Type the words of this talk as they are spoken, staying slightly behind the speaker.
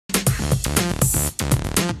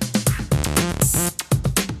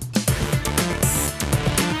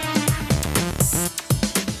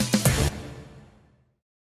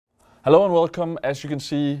Hello and welcome. As you can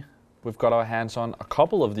see, we've got our hands on a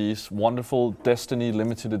couple of these wonderful Destiny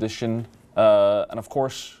limited edition. And of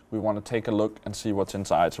course, we want to take a look and see what's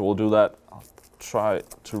inside. So we'll do that. I'll try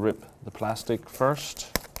to rip the plastic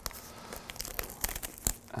first.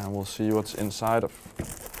 And we'll see what's inside of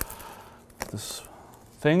this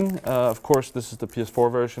thing. Of course, this is the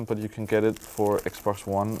PS4 version, but you can get it for Xbox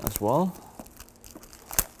One as well.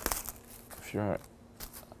 If you're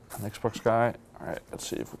an Xbox guy. All right, let's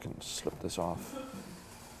see if we can slip this off.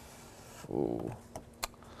 Ooh.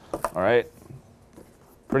 All right,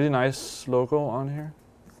 pretty nice logo on here.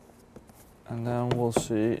 And then we'll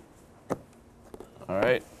see. All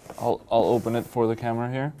right, I'll open it for the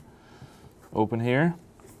camera here. Open here.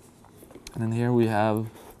 And then here we have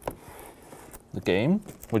the game,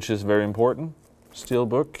 which is very important.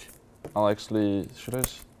 Steelbook. I'll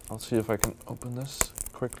see if I can open this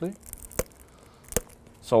quickly.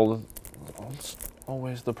 So it's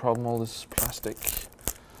always the problem, all this plastic.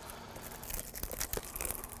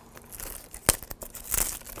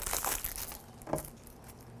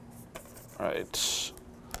 Right,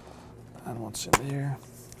 and what's in here?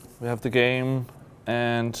 We have the game,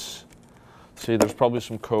 and see, there's probably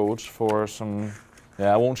some codes for some.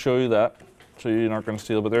 Yeah, I won't show you that, so you're not going to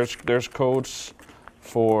steal. But there's codes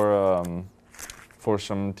for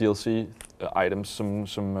some DLC items,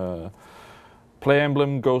 some. Play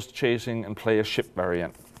emblem, ghost chasing, and play a ship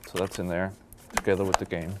variant. So that's in there, together with the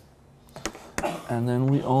game. And then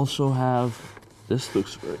we also have, this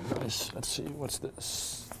looks very nice. Let's see, what's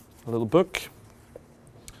this? A little book.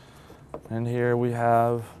 And here we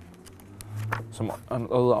have a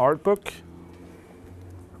little art book,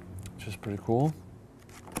 which is pretty cool.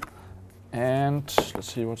 And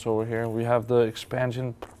let's see what's over here. We have the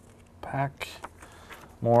expansion pack,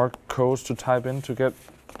 more codes to type in to get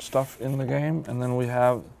stuff in the game, and then we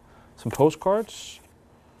have some postcards.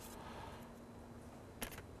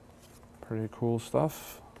 Pretty cool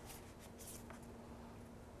stuff.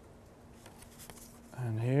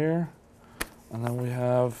 And here, and then we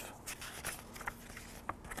have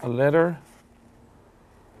a letter.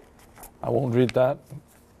 I won't read that.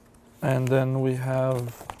 And then we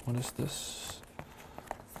have, what is this?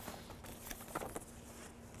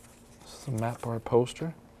 This is a map or a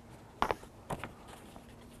poster.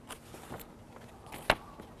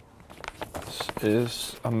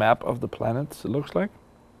 Is a map of the planets, it looks like.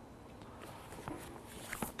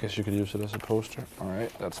 Guess you could use it as a poster. All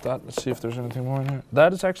right, that's that. Let's see if there's anything more in here.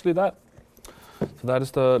 That is actually that. So that is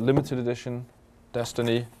the limited edition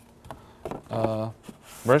Destiny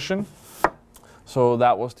version. So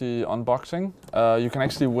that was the unboxing. You can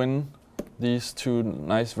actually win these two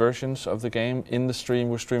nice versions of the game in the stream.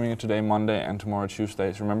 We're streaming it today, Monday, and tomorrow,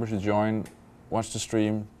 Tuesday. So remember to join, watch the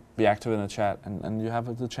stream, be active in the chat, and you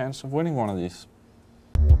have the chance of winning one of these.